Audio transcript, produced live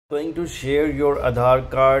Going to share your Aadhaar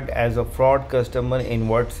card as a fraud customer in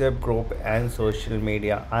WhatsApp group and social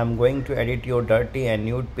media. I'm going to edit your dirty and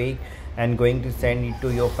nude pic and going to send it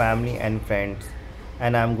to your family and friends.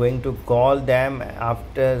 And I'm going to call them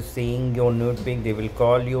after seeing your nude pic. They will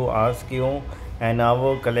call you, ask you, and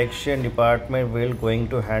our collection department will going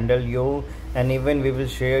to handle you. And even we will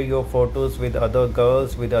share your photos with other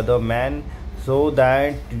girls, with other men, so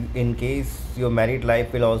that in case your married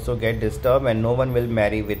life will also get disturbed and no one will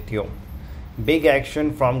marry with you. Big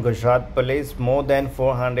action from Gujarat police. More than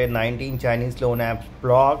 419 Chinese loan apps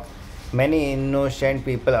blocked. Many innocent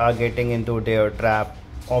people are getting into their trap.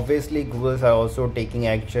 Obviously, Googles are also taking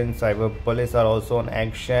action. Cyber police are also on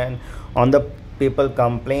action. On the people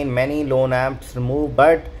complain, many loan apps removed,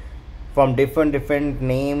 but from different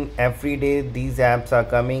name. Every day these apps are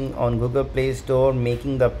coming on Google Play Store,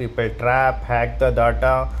 making the people trap, hack the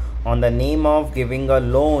data on the name of giving a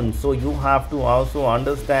loan. So you have to also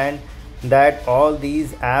understand that all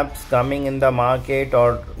these apps coming in the market,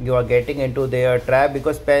 or you are getting into their trap,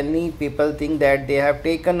 because many people think that they have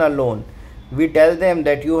taken a loan. We tell them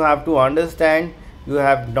that you have to understand, you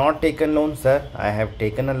have not taken loan. Sir, I have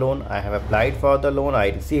taken a loan, I have applied for the loan, I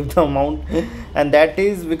received the amount. And that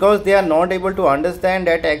is because they are not able to understand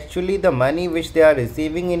that actually the money which they are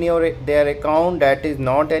receiving in their account, that is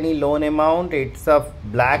not any loan amount, it's a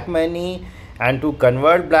black money. And to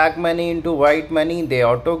convert black money into white money, they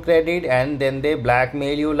auto credit and then they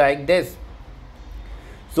blackmail you like this.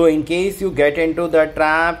 So in case you get into the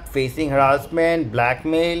trap, facing harassment,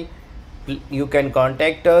 blackmail, you can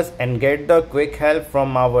contact us and get the quick help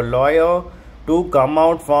from our lawyer to come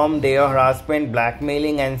out from their harassment,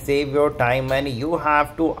 blackmailing, and save your time, money. You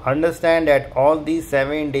have to understand that all these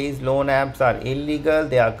 7 days loan apps are illegal.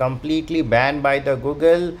 They are completely banned by the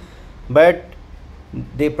Google, but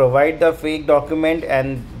they provide the fake document,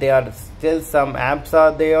 and there are still some apps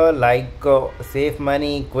are there like Safe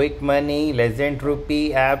Money, Quick Money, Legend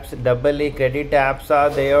Rupee apps, AA credit apps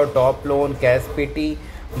are there, Top Loan, Cash Pity.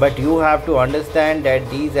 But you have to understand that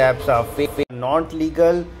these apps are fake, not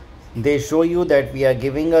legal. They show you that we are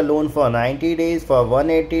giving a loan for 90 days, for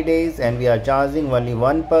 180 days, and we are charging only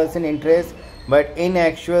 1% interest. But in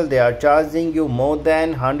actual, they are charging you more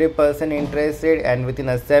than 100% interest rate, and within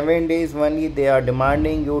a 7 days only they are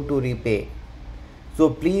demanding you to repay. So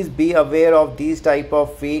please be aware of these type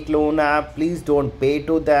of fake loan app. Please don't pay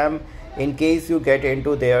to them in case you get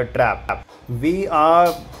into their trap. We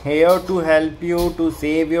are here to help you to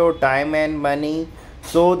save your time and money,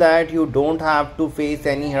 so that you don't have to face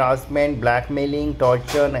any harassment, blackmailing,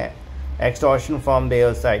 torture, extortion from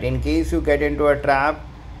their side. In case you get into a trap,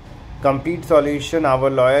 complete solution our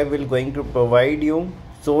lawyer will going to provide you,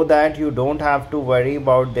 so that you don't have to worry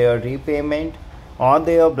about their repayment or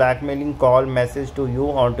their blackmailing call message to you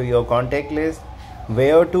onto your contact list,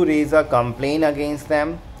 where to raise a complaint against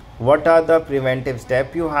them, what are the preventive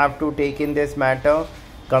steps you have to take in this matter.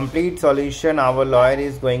 Complete solution our lawyer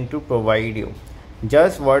is going to provide you.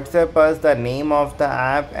 Just WhatsApp us the name of the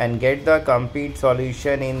app and get the complete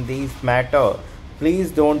solution in this matter.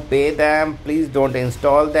 Please don't pay them, please don't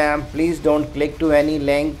install them, please don't click to any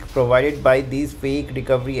link provided by these fake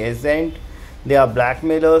recovery agents. They are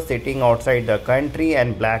blackmailers sitting outside the country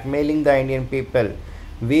and blackmailing the Indian people.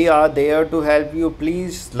 We are there to help you.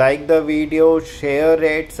 Please like the video, share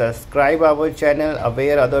it, subscribe our channel,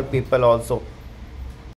 aware other people also.